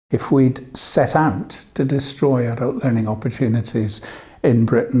If we'd set out to destroy adult learning opportunities in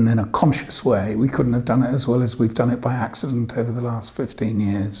Britain in a conscious way, we couldn't have done it as well as we've done it by accident over the last 15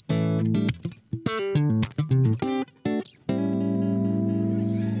 years.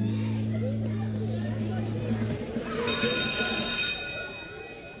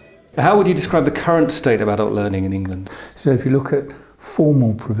 How would you describe the current state of adult learning in England? So if you look at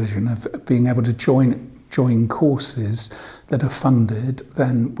formal provision of being able to join courses that are funded,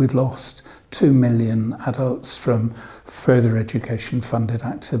 then we've lost 2 million adults from further education funded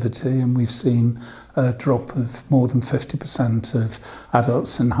activity, and we've seen a drop of more than 50% of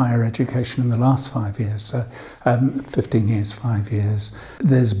adults in higher education in the last 5 years, so 15 years, 5 years.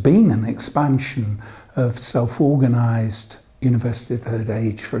 There's been an expansion of self-organised university of third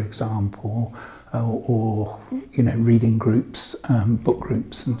age, for example, or reading groups, book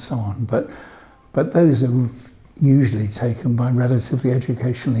groups and so on, but those are usually taken by relatively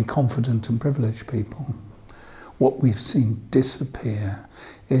educationally confident and privileged people. What we've seen disappear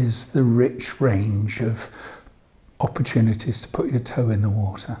is the rich range of opportunities to put your toe in the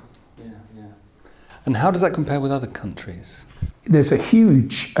water. Yeah. And how does that compare with other countries? There's a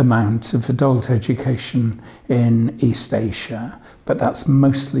huge amount of adult education in East Asia, but that's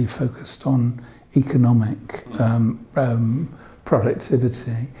mostly focused on economic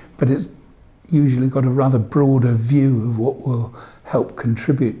productivity, but it's usually got a rather broader view of what will help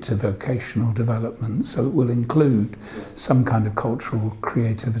contribute to vocational development, so it will include some kind of cultural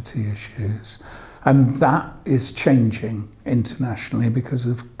creativity issues. And that is changing internationally because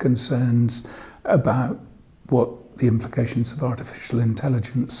of concerns about what the implications of artificial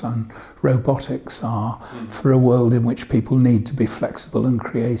intelligence and robotics are for a world in which people need to be flexible and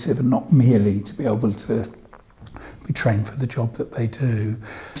creative and not merely to be able to be trained for the job that they do.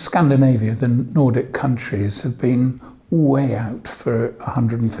 Scandinavia, the Nordic countries, have been way out for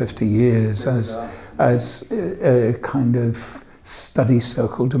 150 years as a kind of study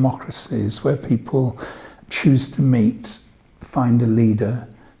circle democracies where people choose to meet, find a leader,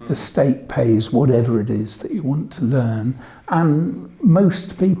 the state pays whatever it is that you want to learn, and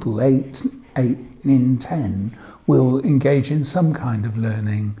most people, 8 in 10, will engage in some kind of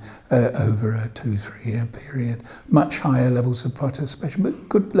learning over a 2-3 year period. Much higher levels of participation, but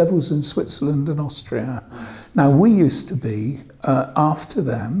good levels in Switzerland and Austria. Now, we used to be, after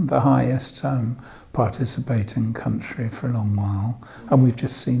them, the highest participating country for a long while, and we've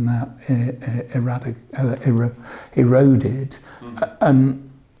just seen that eroded. And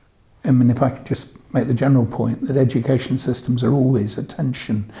I mean, if I could just make the general point that education systems are always a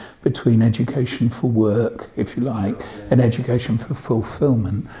tension between education for work, if you like, and education for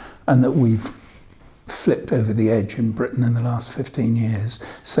fulfilment, and that we've flipped over the edge in Britain in the last 15 years.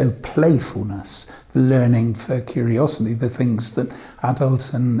 So playfulness, learning for curiosity, the things that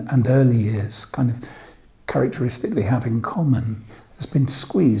adult and early years kind of characteristically have in common, has been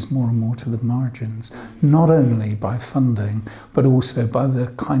squeezed more and more to the margins, not only by funding, but also by the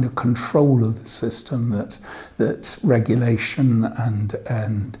kind of control of the system that regulation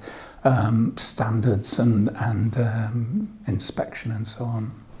and standards and inspection and so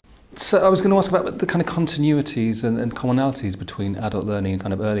on. So I was going to ask about the kind of continuities and commonalities between adult learning and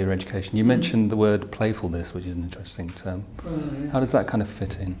kind of earlier education. You mentioned the word playfulness, which is an interesting term. How does that kind of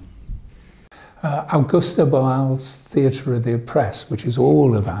fit in? Augusta Boal's Theatre of the Oppressed, which is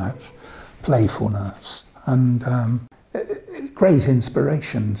all about playfulness, and great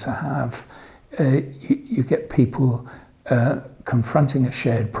inspiration to have. You get people confronting a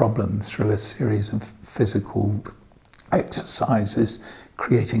shared problem through a series of physical exercises,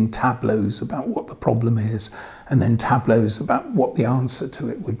 creating tableaus about what the problem is, and then tableaus about what the answer to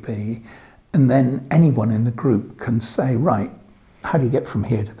it would be. And then anyone in the group can say, right, how do you get from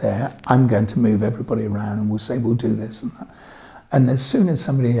here to there? I'm going to move everybody around and we'll say we'll do this and that. And as soon as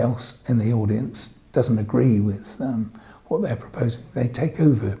somebody else in the audience doesn't agree with what they're proposing, they take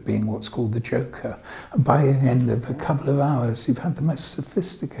over being what's called the joker. And by the end of a couple of hours, you've had the most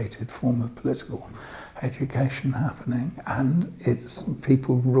sophisticated form of political education happening, and it's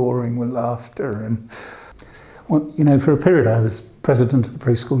people roaring with laughter. And well, you know, for a period I was president of the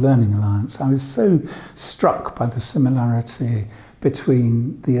Preschool Learning Alliance. I was so struck by the similarity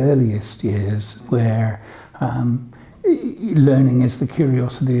between the earliest years, where learning is the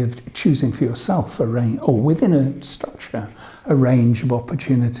curiosity of choosing for yourself a range, or within a structure, a range of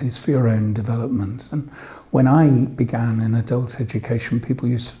opportunities for your own development. And when I began in adult education, people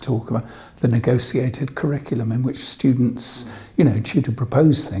used to talk about the negotiated curriculum, in which students, you know, tutor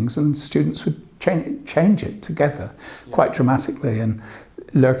propose things and students would change it together quite dramatically, and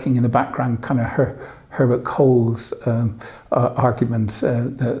lurking in the background kind of Herbert Cole's argument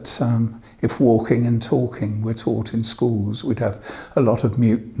that if walking and talking were taught in schools, we'd have a lot of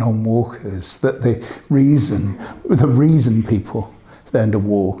mute non-walkers, that the reason people learn to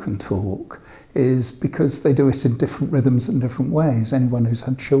walk and talk is because they do it in different rhythms and different ways. Anyone who's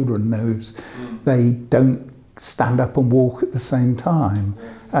had children knows they don't stand up and walk at the same time.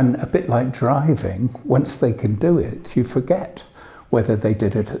 And a bit like driving, once they can do it, you forget whether they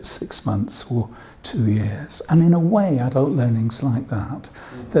did it at 6 months or 2 years. And in a way, adult learning's like that.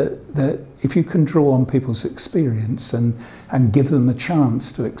 That if you can draw on people's experience and give them a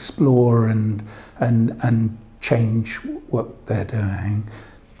chance to explore and change what they're doing,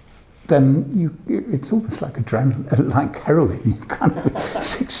 then it's almost like like heroin.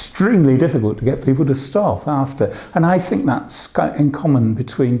 It's extremely difficult to get people to stop after. And I think that's in common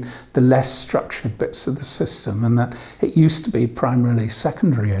between the less structured bits of the system, and that it used to be primarily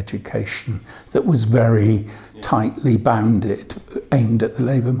secondary education that was very tightly bounded, aimed at the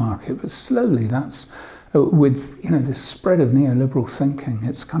labour market. But slowly that's, with this spread of neoliberal thinking,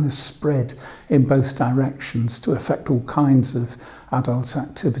 it's kind of spread in both directions to affect all kinds of adult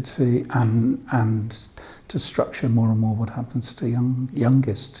activity and to structure more and more what happens to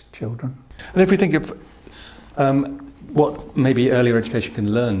youngest children. And if we think of what maybe earlier education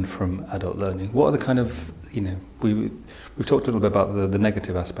can learn from adult learning, what are the kind of, we've talked a little bit about the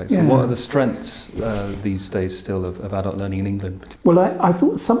negative aspects, but what are the strengths these days still of adult learning in England? Well, I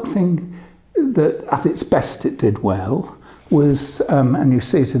thought something that at its best it did well was, and you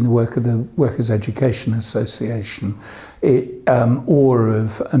see it in the work of the Workers' Education Association, or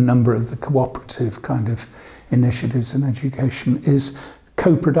of a number of the cooperative kind of initiatives in education, is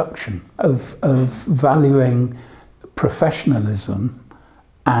co-production of valuing professionalism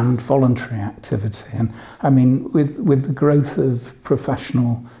and voluntary activity. And I mean, with the growth of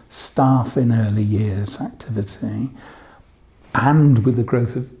professional staff in early years activity, and with the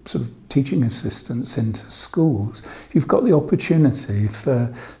growth of sort of teaching assistants into schools, you've got the opportunity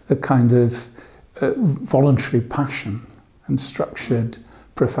for a kind of voluntary passion and structured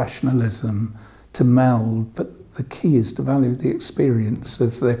professionalism to meld. But the key is to value the experience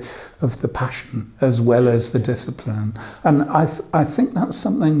of the passion as well as the discipline. And I think that's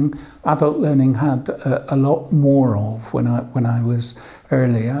something adult learning had a lot more of when I was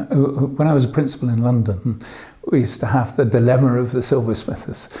earlier. When I was a principal in London, we used to have the dilemma of the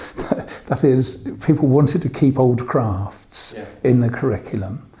silversmithers. That is, people wanted to keep old crafts in the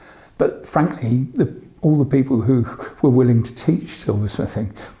curriculum. But frankly, all the people who were willing to teach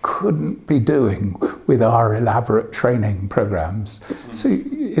silversmithing couldn't be doing with our elaborate training programs. So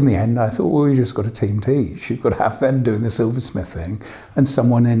in the end, I thought, well, we just got a team to teach. You've got to have them doing the silversmithing and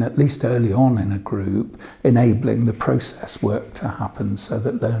someone in, at least early on in a group, enabling the process work to happen so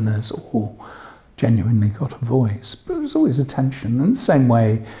that learners all genuinely got a voice. But there was always a tension. And the same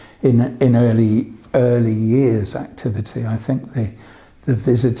way in early years activity, I think the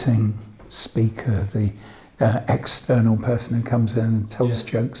visiting speaker, the external person who comes in and tells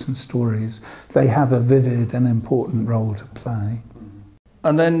jokes and stories, they have a vivid and important role to play.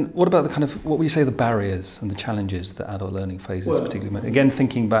 And then what about the kind of, what would you say the barriers and the challenges that adult learning faces, particularly? Again,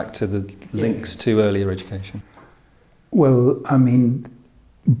 thinking back to the links to earlier education. Well, I mean,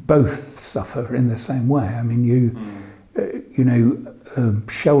 both suffer in the same way. I mean,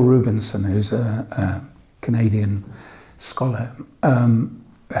 Shel Rubinson, who's a Canadian scholar,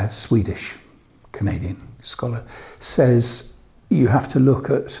 a Swedish Canadian scholar, says you have to look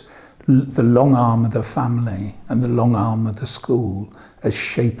at the long arm of the family and the long arm of the school as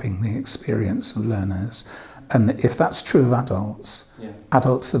shaping the experience of learners. And if that's true of adults,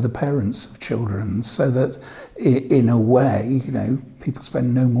 adults are the parents of children, so that in a way, people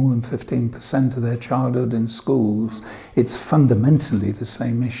spend no more than 15% of their childhood in schools. It's fundamentally the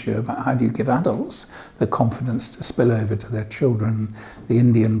same issue about how do you give adults the confidence to spill over to their children. The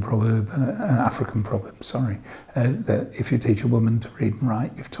Indian proverb, African proverb, that if you teach a woman to read and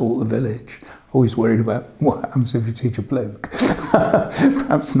write, you've taught the village. Always worried about what happens if you teach a bloke.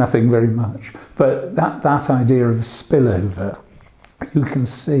 Perhaps nothing very much. But that idea of spillover, you can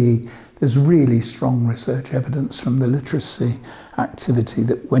see there's really strong research evidence from the literacy activity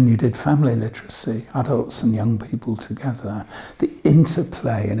that when you did family literacy, adults and young people together, the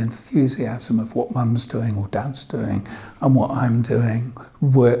interplay and enthusiasm of what mum's doing or dad's doing and what I'm doing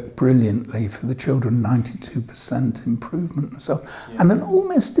worked brilliantly for the children, 92% improvement and so on. And then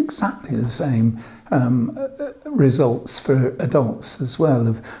almost exactly the same results for adults as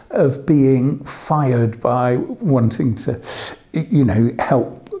well, of being fired by wanting to,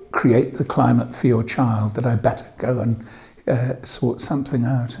 help create the climate for your child, that I better go and sort something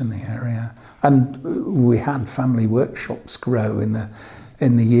out in the area. And we had family workshops grow in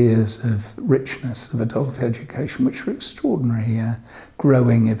the years of richness of adult education, which were extraordinary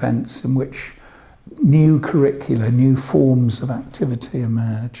growing events in which new curricula, new forms of activity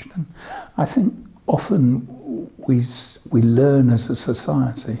emerged. And I think often we learn as a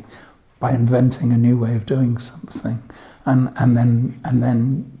society by inventing a new way of doing something and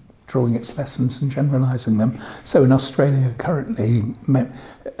then drawing its lessons and generalising them. So in Australia currently,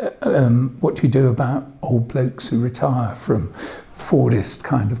 what do you do about old blokes who retire from Fordist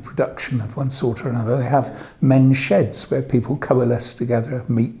kind of production of one sort or another? They have men's sheds where people coalesce together,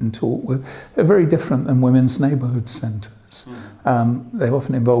 meet and talk. They're very different than women's neighbourhood centres. They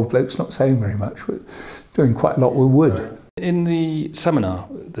often involve blokes not saying very much, but doing quite a lot with wood. In the seminar,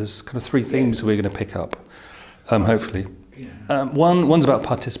 there's kind of three themes we're going to pick up, hopefully. One's about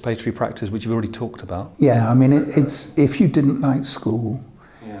participatory practice, which you've already talked about. Yeah, I mean, it's if you didn't like school,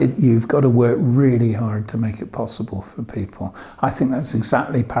 you've got to work really hard to make it possible for people. I think that's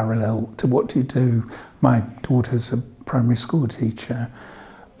exactly parallel to what you do. My daughter's a primary school teacher.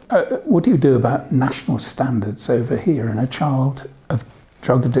 What do you do about national standards over here and a child of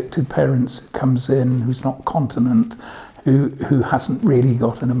drug-addicted parents who comes in, who's not continent, who hasn't really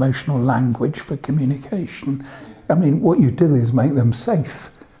got an emotional language for communication? I mean, what you do is make them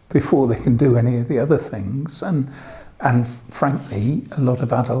safe before they can do any of the other things. And frankly, a lot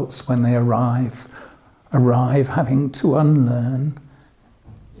of adults, when they arrive having to unlearn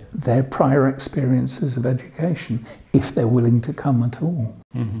their prior experiences of education, if they're willing to come at all.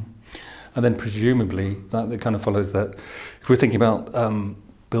 Mm-hmm. And then presumably, that kind of follows that if we're thinking about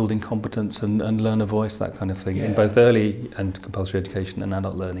building competence and learner voice, that kind of thing, in both early and compulsory education and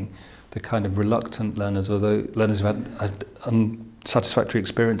adult learning, the kind of reluctant learners, or the learners who had unsatisfactory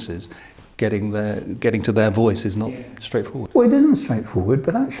experiences, getting to their voice is not straightforward. Well, it isn't straightforward,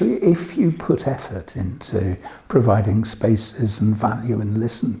 but actually if you put effort into providing spaces and value and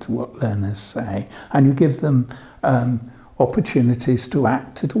listen to what learners say, and you give them opportunities to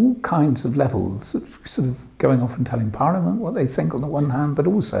act at all kinds of levels, sort of going off and telling Parliament what they think on the one hand, but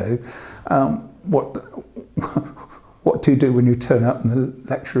also what do you do when you turn up and the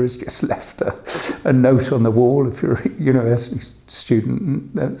lecturer's just left a note on the wall? If you're a university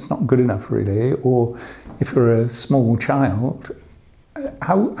student, it's not good enough really. Or if you're a small child,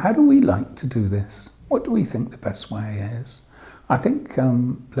 how do we like to do this? What do we think the best way is? I think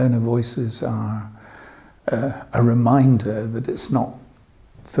learner voices are a reminder that it's not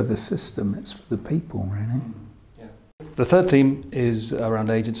for the system, it's for the people really. The third theme is around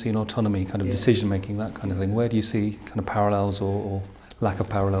agency and autonomy, kind of decision-making, that kind of thing. Where do you see kind of parallels or lack of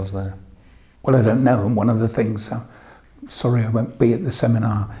parallels there? Well, I don't know. And one of the things, sorry I won't be at the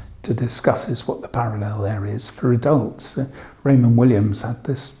seminar to discuss, is what the parallel there is for adults. Raymond Williams had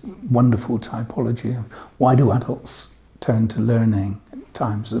this wonderful typology of why do adults turn to learning at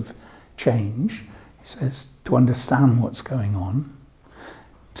times of change. He says to understand what's going on,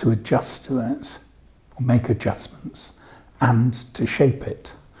 to adjust to it, or make adjustments, and to shape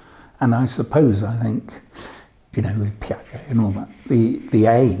it. And I think, with Piaget and all that, the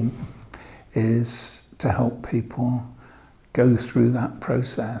aim is to help people go through that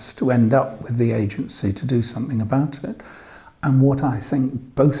process to end up with the agency to do something about it. And what I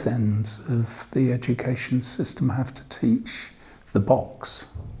think both ends of the education system have to teach the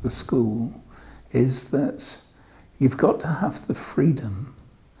box, the school, is that you've got to have the freedom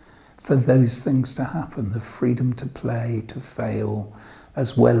for those things to happen, the freedom to play, to fail,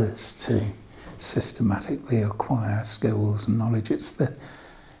 as well as to systematically acquire skills and knowledge. It's the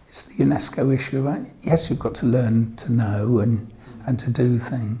UNESCO issue about, yes, you've got to learn to know and to do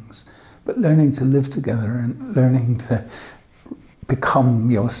things, but learning to live together and learning to become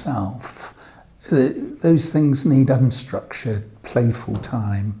yourself, those things need unstructured, playful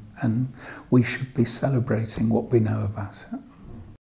time, and we should be celebrating what we know about it.